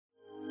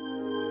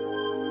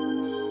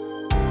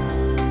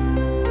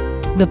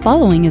The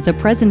following is a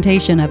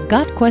presentation of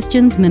Got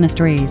Questions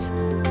Ministries.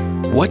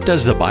 What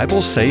does the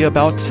Bible say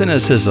about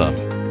cynicism?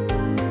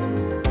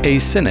 A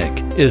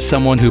cynic is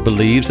someone who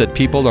believes that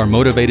people are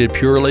motivated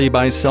purely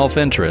by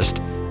self-interest,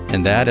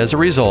 and that, as a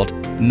result,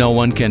 no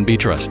one can be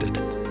trusted.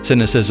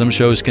 Cynicism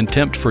shows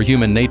contempt for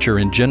human nature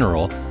in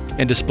general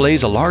and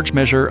displays a large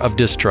measure of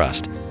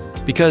distrust.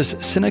 Because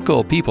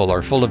cynical people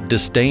are full of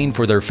disdain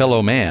for their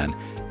fellow man,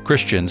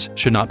 Christians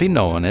should not be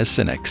known as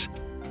cynics.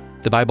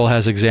 The Bible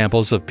has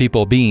examples of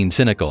people being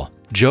cynical.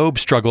 Job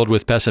struggled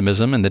with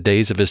pessimism in the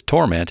days of his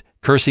torment,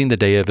 cursing the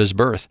day of his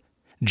birth.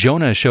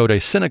 Jonah showed a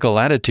cynical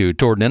attitude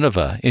toward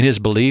Nineveh in his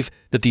belief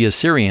that the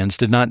Assyrians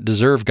did not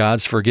deserve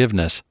God's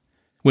forgiveness.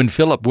 When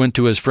Philip went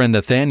to his friend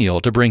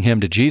Nathanael to bring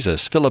him to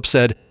Jesus, Philip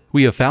said,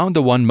 "We have found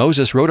the one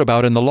Moses wrote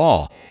about in the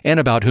law, and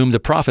about whom the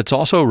prophets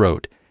also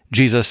wrote,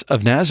 Jesus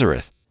of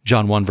Nazareth."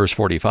 John 1 verse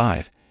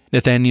 45.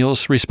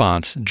 Nathanael's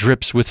response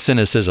drips with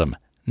cynicism.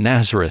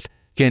 Nazareth,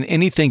 can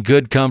anything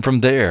good come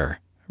from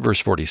there? Verse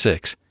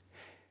 46.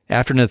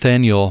 After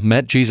Nathanael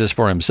met Jesus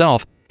for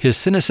himself, his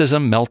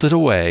cynicism melted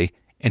away,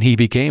 and he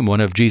became one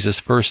of Jesus'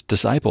 first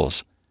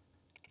disciples.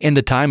 In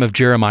the time of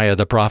Jeremiah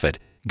the prophet,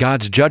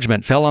 God's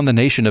judgment fell on the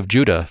nation of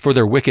Judah for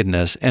their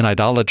wickedness and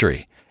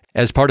idolatry.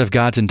 As part of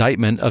God's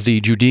indictment of the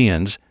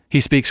Judeans,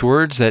 he speaks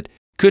words that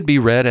could be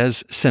read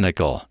as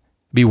cynical.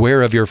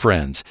 Beware of your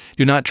friends.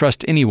 Do not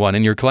trust anyone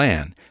in your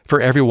clan,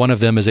 for every one of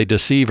them is a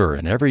deceiver,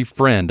 and every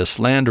friend a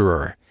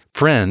slanderer.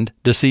 Friend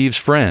deceives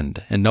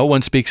friend, and no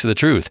one speaks the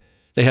truth.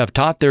 They have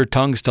taught their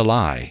tongues to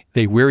lie.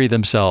 They weary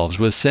themselves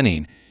with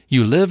sinning.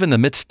 You live in the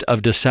midst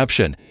of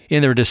deception.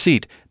 In their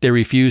deceit, they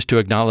refuse to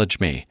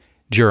acknowledge me.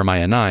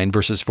 Jeremiah 9,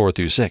 verses 4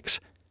 through 6.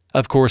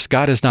 Of course,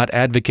 God is not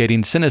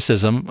advocating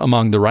cynicism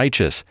among the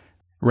righteous.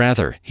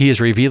 Rather, He is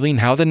revealing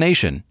how the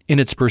nation, in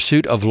its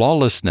pursuit of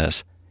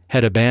lawlessness,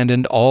 had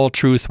abandoned all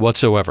truth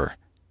whatsoever.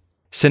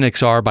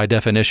 Cynics are, by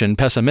definition,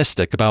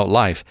 pessimistic about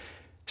life.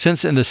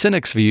 Since in the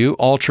cynic's view,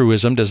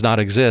 altruism does not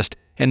exist,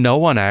 and no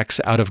one acts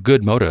out of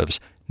good motives,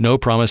 no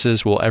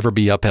promises will ever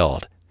be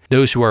upheld.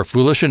 Those who are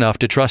foolish enough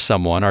to trust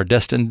someone are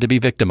destined to be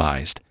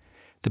victimized.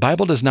 The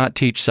Bible does not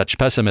teach such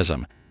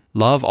pessimism.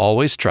 Love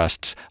always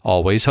trusts,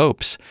 always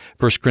hopes.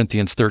 1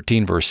 Corinthians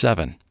 13, verse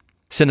 7.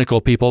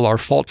 Cynical people are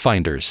fault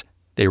finders.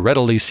 They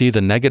readily see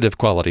the negative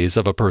qualities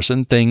of a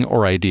person, thing,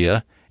 or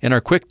idea, and are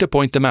quick to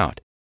point them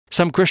out.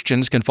 Some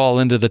Christians can fall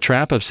into the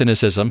trap of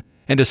cynicism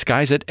and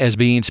disguise it as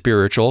being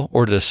spiritual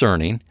or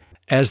discerning,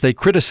 as they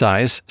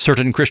criticize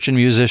certain Christian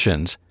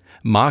musicians,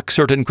 mock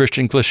certain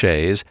Christian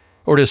cliches,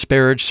 or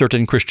disparage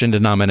certain Christian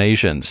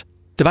denominations.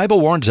 The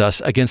Bible warns us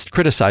against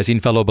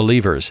criticizing fellow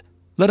believers.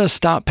 Let us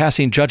stop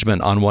passing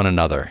judgment on one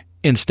another.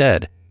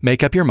 Instead,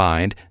 make up your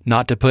mind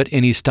not to put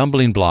any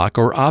stumbling block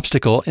or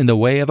obstacle in the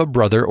way of a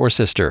brother or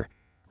sister.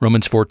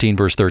 Romans 14,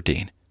 verse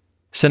 13.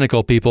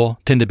 Cynical people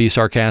tend to be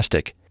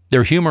sarcastic.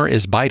 Their humor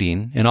is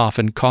biting and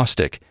often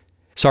caustic.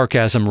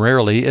 Sarcasm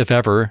rarely, if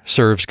ever,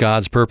 serves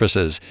God's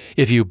purposes.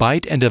 If you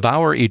bite and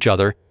devour each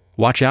other,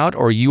 watch out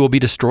or you will be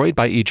destroyed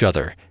by each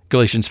other.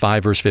 Galatians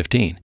 5, verse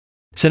 15.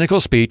 Cynical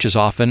speech is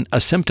often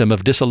a symptom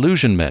of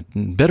disillusionment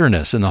and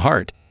bitterness in the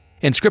heart,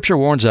 and Scripture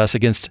warns us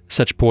against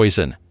such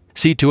poison.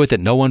 See to it that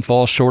no one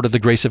falls short of the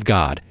grace of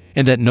God,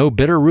 and that no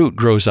bitter root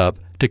grows up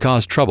to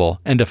cause trouble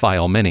and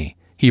defile many.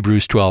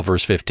 Hebrews 12,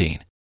 verse 15.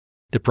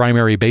 The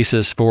primary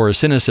basis for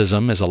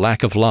cynicism is a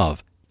lack of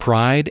love.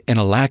 Pride and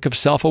a lack of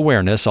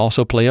self-awareness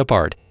also play a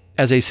part,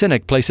 as a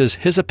cynic places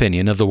his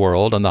opinion of the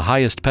world on the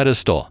highest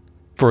pedestal.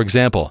 For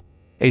example,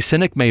 a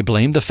cynic may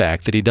blame the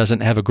fact that he doesn't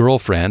have a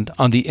girlfriend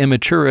on the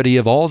immaturity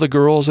of all the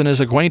girls in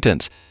his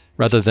acquaintance,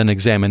 rather than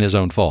examine his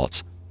own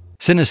faults.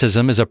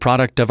 Cynicism is a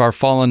product of our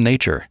fallen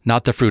nature,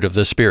 not the fruit of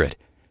the Spirit.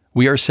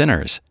 We are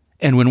sinners,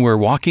 and when we're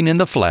walking in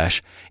the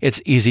flesh,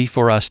 it's easy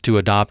for us to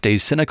adopt a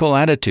cynical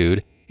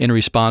attitude in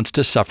response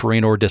to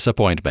suffering or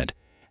disappointment.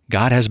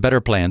 God has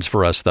better plans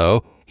for us,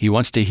 though. He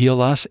wants to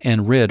heal us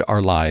and rid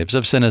our lives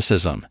of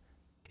cynicism.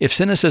 If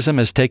cynicism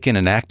has taken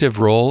an active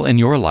role in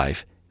your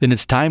life, then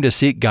it's time to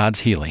seek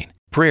God's healing.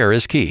 Prayer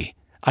is key.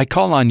 I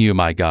call on you,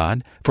 my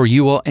God, for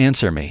you will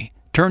answer me.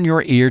 Turn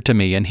your ear to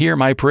me and hear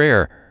my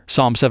prayer.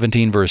 Psalm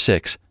 17, verse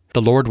 6.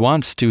 The Lord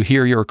wants to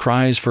hear your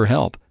cries for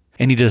help,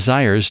 and He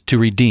desires to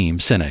redeem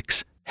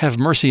cynics. Have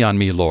mercy on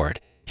me, Lord.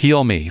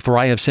 Heal me, for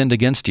I have sinned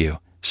against you.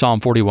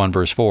 Psalm 41,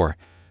 verse 4.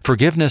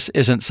 Forgiveness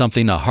isn't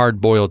something a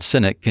hard-boiled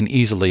cynic can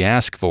easily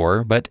ask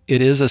for, but it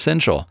is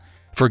essential.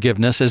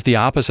 Forgiveness is the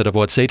opposite of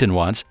what Satan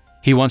wants.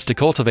 He wants to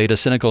cultivate a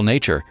cynical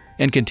nature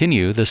and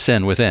continue the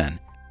sin within.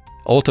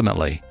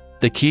 Ultimately,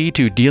 the key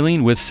to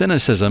dealing with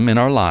cynicism in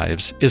our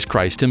lives is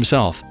Christ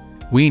Himself.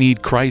 We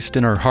need Christ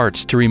in our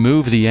hearts to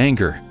remove the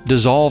anger,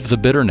 dissolve the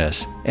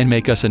bitterness, and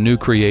make us a new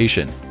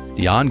creation.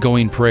 The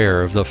ongoing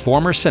prayer of the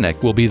former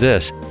cynic will be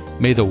this: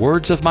 May the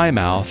words of my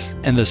mouth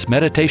and this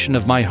meditation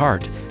of my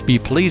heart be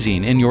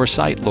pleasing in your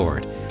sight,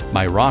 Lord,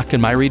 my rock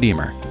and my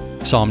redeemer.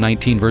 Psalm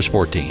 19, verse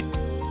 14.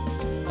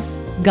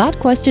 Got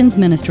Questions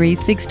Ministry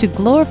seeks to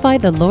glorify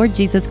the Lord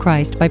Jesus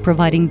Christ by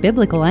providing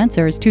biblical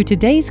answers to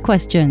today's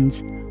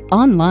questions.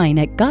 Online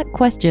at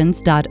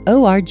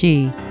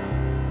gotquestions.org.